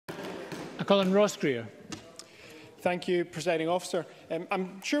I call on Ross Greer. Thank you, Presiding Officer.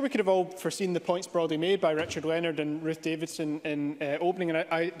 I'm sure we could have all foreseen the points broadly made by Richard Leonard and Ruth Davidson in opening, and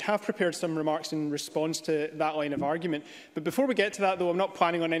I have prepared some remarks in response to that line of argument. But before we get to that, though, I'm not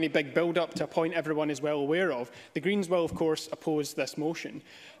planning on any big build-up to a point everyone is well aware of. The Greens will, of course, oppose this motion.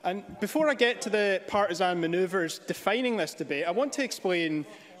 And before I get to the partisan manoeuvres defining this debate, I want to explain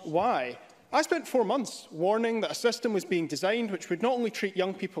why. I spent 4 months warning that a system was being designed which would not only treat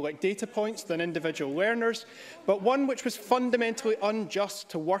young people like data points than individual learners, but one which was fundamentally unjust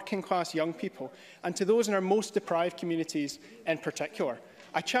to working-class young people and to those in our most deprived communities in particular.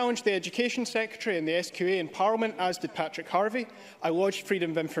 I challenged the Education Secretary and the SQA in Parliament, as did Patrick Harvey. I lodged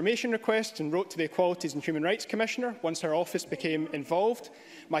Freedom of Information requests and wrote to the Equalities and Human Rights Commissioner once her office became involved.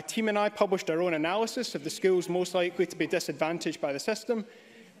 My team and I published our own analysis of the schools most likely to be disadvantaged by the system.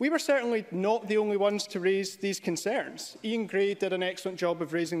 We were certainly not the only ones to raise these concerns. Ian Gray did an excellent job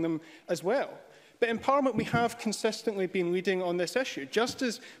of raising them as well. But in Parliament, we have consistently been leading on this issue, just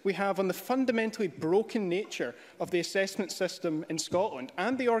as we have on the fundamentally broken nature of the assessment system in Scotland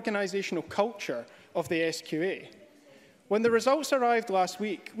and the organisational culture of the SQA. When the results arrived last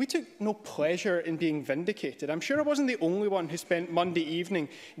week, we took no pleasure in being vindicated. I'm sure I wasn't the only one who spent Monday evening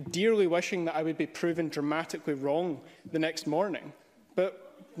dearly wishing that I would be proven dramatically wrong the next morning. But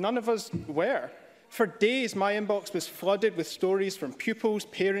none of us were. For days, my inbox was flooded with stories from pupils,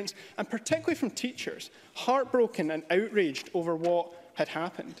 parents, and particularly from teachers, heartbroken and outraged over what had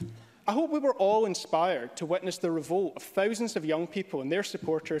happened. I hope we were all inspired to witness the revolt of thousands of young people and their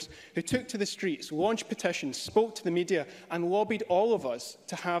supporters who took to the streets, launched petitions, spoke to the media, and lobbied all of us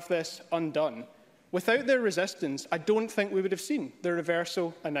to have this undone. Without their resistance, I don't think we would have seen the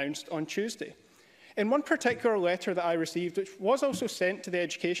reversal announced on Tuesday. In one particular letter that I received, which was also sent to the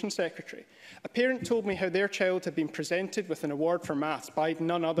Education Secretary, a parent told me how their child had been presented with an award for maths by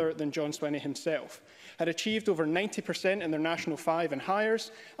none other than John Swinney himself, had achieved over 90% in their National 5 and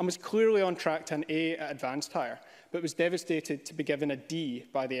Highers, and was clearly on track to an A at Advanced Higher, but was devastated to be given a D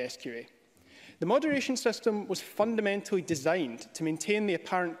by the SQA. The moderation system was fundamentally designed to maintain the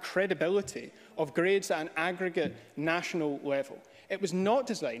apparent credibility of grades at an aggregate national level. It was not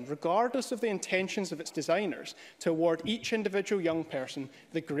designed, regardless of the intentions of its designers, to award each individual young person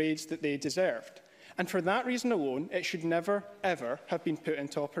the grades that they deserved. And for that reason alone, it should never, ever have been put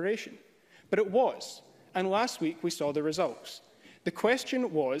into operation. But it was, and last week we saw the results. The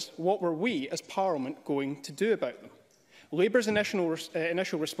question was, what were we as Parliament going to do about them? Labour's initial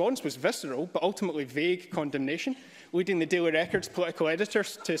response was visceral, but ultimately vague condemnation, leading the Daily Record's political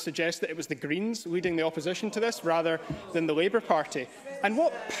editors to suggest that it was the Greens leading the opposition to this rather than the Labour Party. And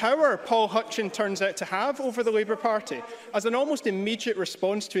what power Paul Hutchin turns out to have over the Labour Party. As an almost immediate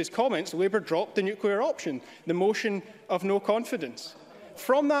response to his comments, Labour dropped the nuclear option, the motion of no confidence.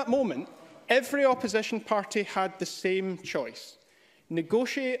 From that moment, every opposition party had the same choice: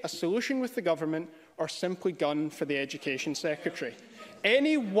 negotiate a solution with the government or simply gun for the Education Secretary.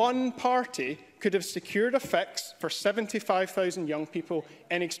 Any one party could have secured a fix for 75,000 young people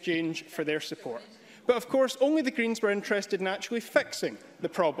in exchange for their support. But of course, only the Greens were interested in actually fixing the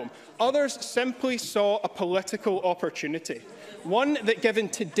problem. Others simply saw a political opportunity, one that, given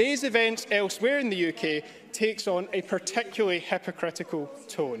today's events elsewhere in the UK, takes on a particularly hypocritical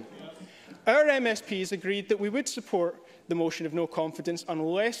tone. Our MSPs agreed that we would support the motion of no confidence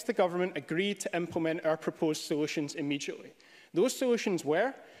unless the government agreed to implement our proposed solutions immediately. Those solutions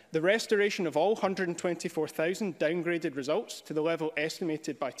were the restoration of all 124,000 downgraded results to the level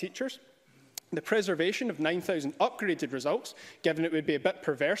estimated by teachers, the preservation of 9,000 upgraded results, given it would be a bit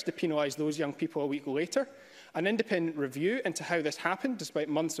perverse to penalise those young people a week later, an independent review into how this happened despite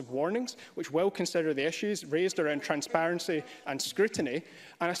months of warnings, which will consider the issues raised around transparency and scrutiny,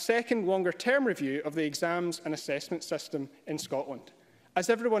 and a second longer-term review of the exams and assessment system in Scotland. As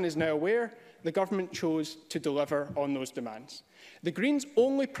everyone is now aware, the government chose to deliver on those demands. The Greens'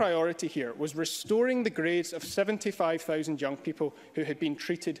 only priority here was restoring the grades of 75,000 young people who had been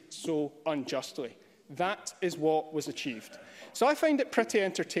treated so unjustly. That is what was achieved. So I find it pretty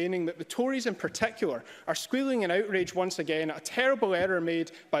entertaining that the Tories in particular are squealing in outrage once again at a terrible error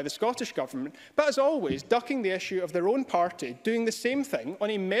made by the Scottish Government, but as always, ducking the issue of their own party doing the same thing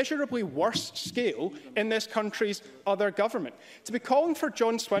on a measurably worse scale in this country's other government. To be calling for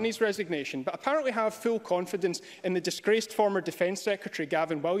John Swinney's resignation, but apparently have full confidence in the disgraced former Defence Secretary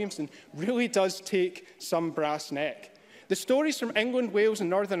Gavin Williamson, really does take some brass neck. The stories from England, Wales and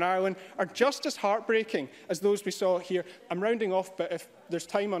Northern Ireland are just as heartbreaking as those we saw here. I'm rounding off, but if there's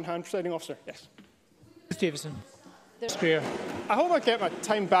time on hand, Presiding Officer. Yes. Davison. Greer. I hope I get my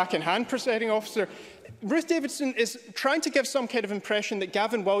time back in hand, Presiding Officer. Ruth Davidson is trying to give some kind of impression that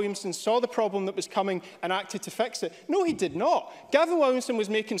Gavin Williamson saw the problem that was coming and acted to fix it. No, he did not. Gavin Williamson was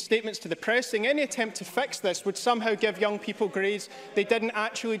making statements to the press saying any attempt to fix this would somehow give young people grades they didn't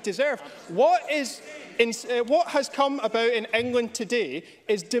actually deserve. What has come about in England today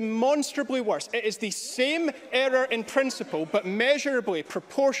is demonstrably worse. It is the same error in principle, but measurably,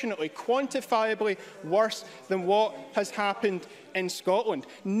 proportionately, quantifiably worse than what has happened in Scotland.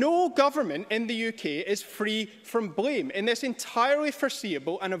 No government in the UK is free from blame in this entirely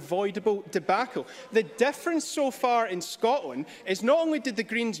foreseeable and avoidable debacle. The difference so far in Scotland is not only did the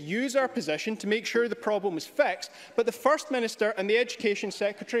Greens use our position to make sure the problem was fixed, but the First Minister and the Education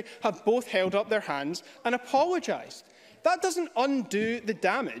Secretary have both held up their hands and apologised. That doesn't undo the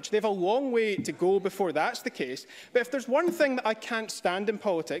damage. They have a long way to go before that's the case. But if there's one thing that I can't stand in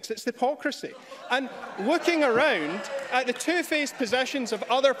politics, it's hypocrisy. And looking around at the two-faced positions of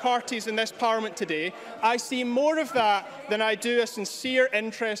other parties in this Parliament today, I see more of that than I do a sincere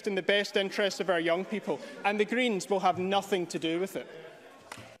interest in the best interests of our young people. And the Greens will have nothing to do with it.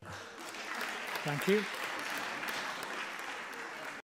 Thank you.